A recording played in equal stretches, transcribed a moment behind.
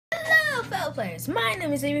fellow players, my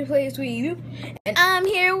name is Amy Plays With You, and I'm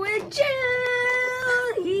here with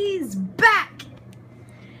Jill. He's back.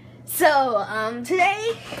 So,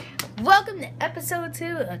 today, welcome to episode 2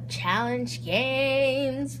 of Challenge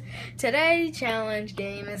Games. Today's challenge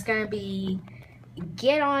game is gonna be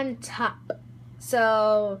Get on Top.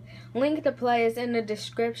 So, link to play is in the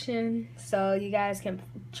description, so you guys can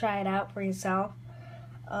try it out for yourself.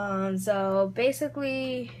 So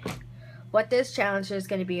basically, what this challenge is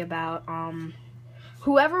going to be about,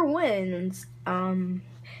 whoever wins,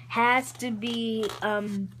 has to be,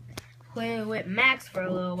 playing with Max for a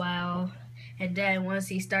little while, and then once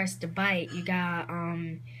he starts to bite, you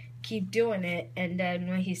gotta, keep doing it, and then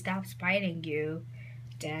when he stops biting you,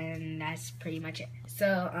 then that's pretty much it.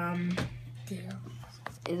 So,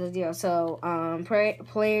 is a deal. So,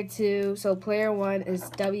 player 2, so player 1 is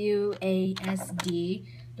WASD.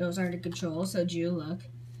 Those are the controls, so Jill, look.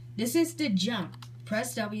 This is the jump.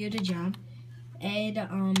 Press W to jump. A to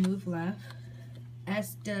move left.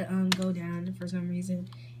 S to go down for some reason.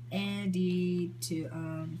 And D to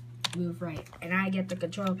move right. And I get the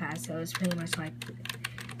control pad, so it's pretty much like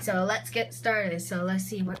that. So let's get started. So let's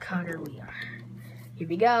see what color we are. Here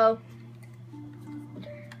we go.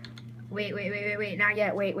 Wait, not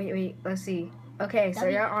yet. Wait. Let's see. Okay, so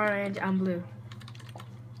you're orange, I'm blue.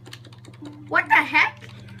 What the heck?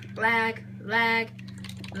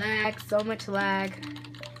 Lag, so much lag.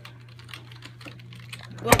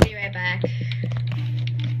 We'll be right back.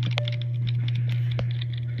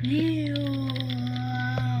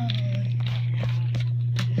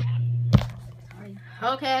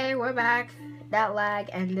 Okay, we're back. That lag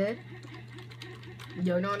ended.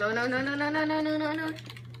 No.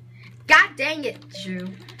 God dang it, Drew.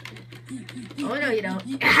 Oh, no, you don't.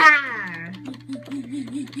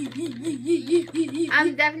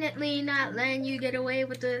 I'm definitely not letting you get away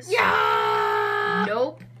with this. Yeah!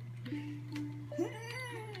 Nope.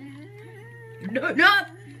 No.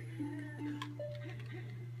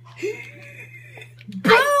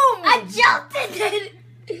 Boom! I jumped in it.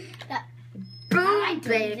 Boom,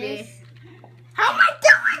 baby. How am I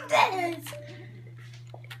doing this?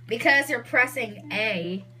 Because you're pressing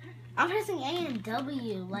A. I'm pressing A and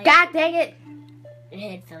W. Like, God dang it. Your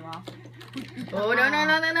head fell off. Oh,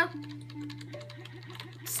 no.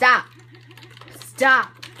 Stop.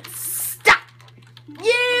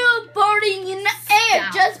 You partying in the air.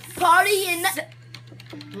 Just party in the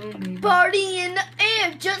party in the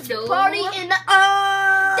air. Just party in the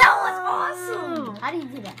That was awesome. How do you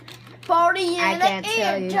do that? Party in the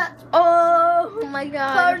air. Just oh my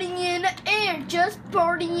god. Party in the air. Just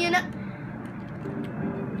party in the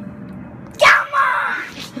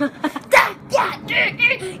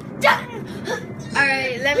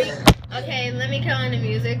Alright, let me cut on the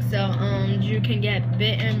music so Drew can get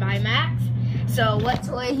bitten by Max. So what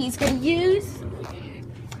toy he's gonna use?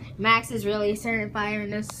 Max is really starting fire in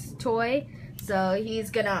this toy. So he's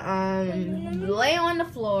gonna lay on the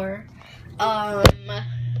floor,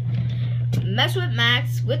 mess with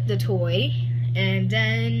Max with the toy, and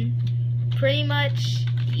then pretty much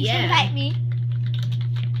yeah. Bite me.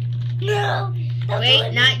 No.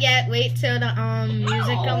 Wait, not yet. Wait till the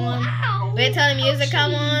music come on. Wait till the music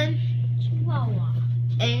come on.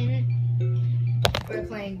 And we're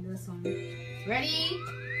playing this one. Ready?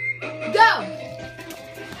 Go!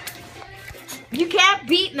 You can't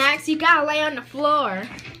beat Max. You gotta lay on the floor.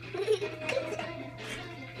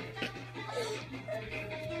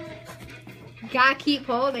 You gotta keep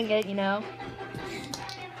holding it, you know.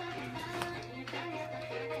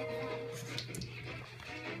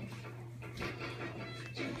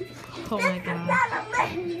 Oh my god.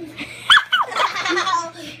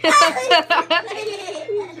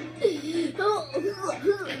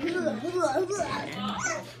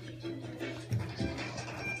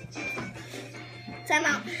 Time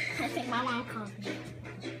out. I think my mom called me.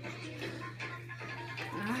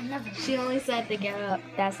 She only said to get up.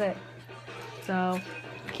 That's it. So,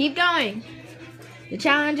 keep going. The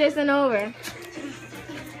challenge isn't over.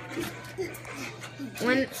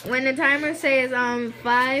 When the timer says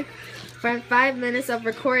 5 minutes of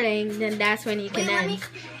recording, then that's when you can end.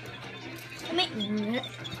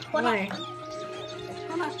 What?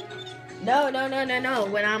 No.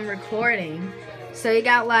 When I'm recording. So you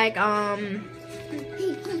got like So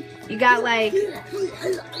you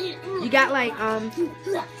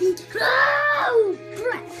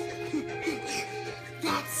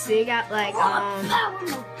got like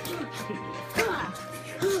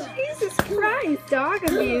Jesus Christ, dog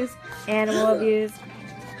abuse, animal abuse.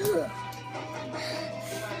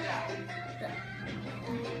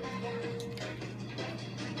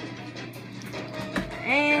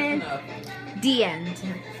 And the end.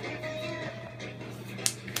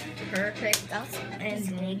 perfect That was a piece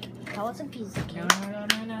of cake. That was a piece of cake. No.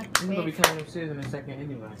 We're gonna be telling them shit in a second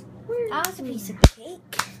anyway. That was a piece of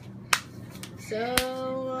cake. So,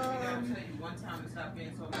 One time to stop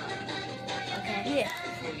being so loud. Okay. yeah.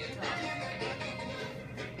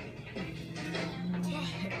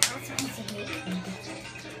 That was a piece of cake.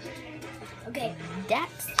 Okay.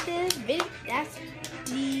 That's the video. That's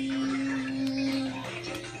the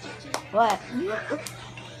what?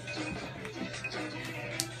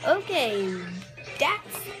 Okay,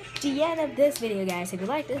 that's the end of this video, guys. If you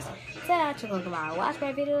like this, send out to look about. Watch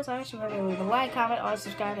my videos. Also remember to leave a like, comment, or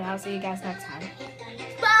subscribe, and I'll see you guys next time.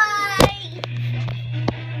 Bye.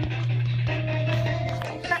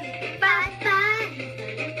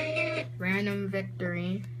 Bye. Random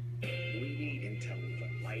victory.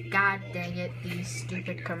 God dang it, these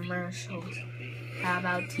stupid commercials. How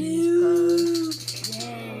about these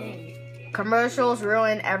clothes? Commercials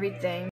ruin everything.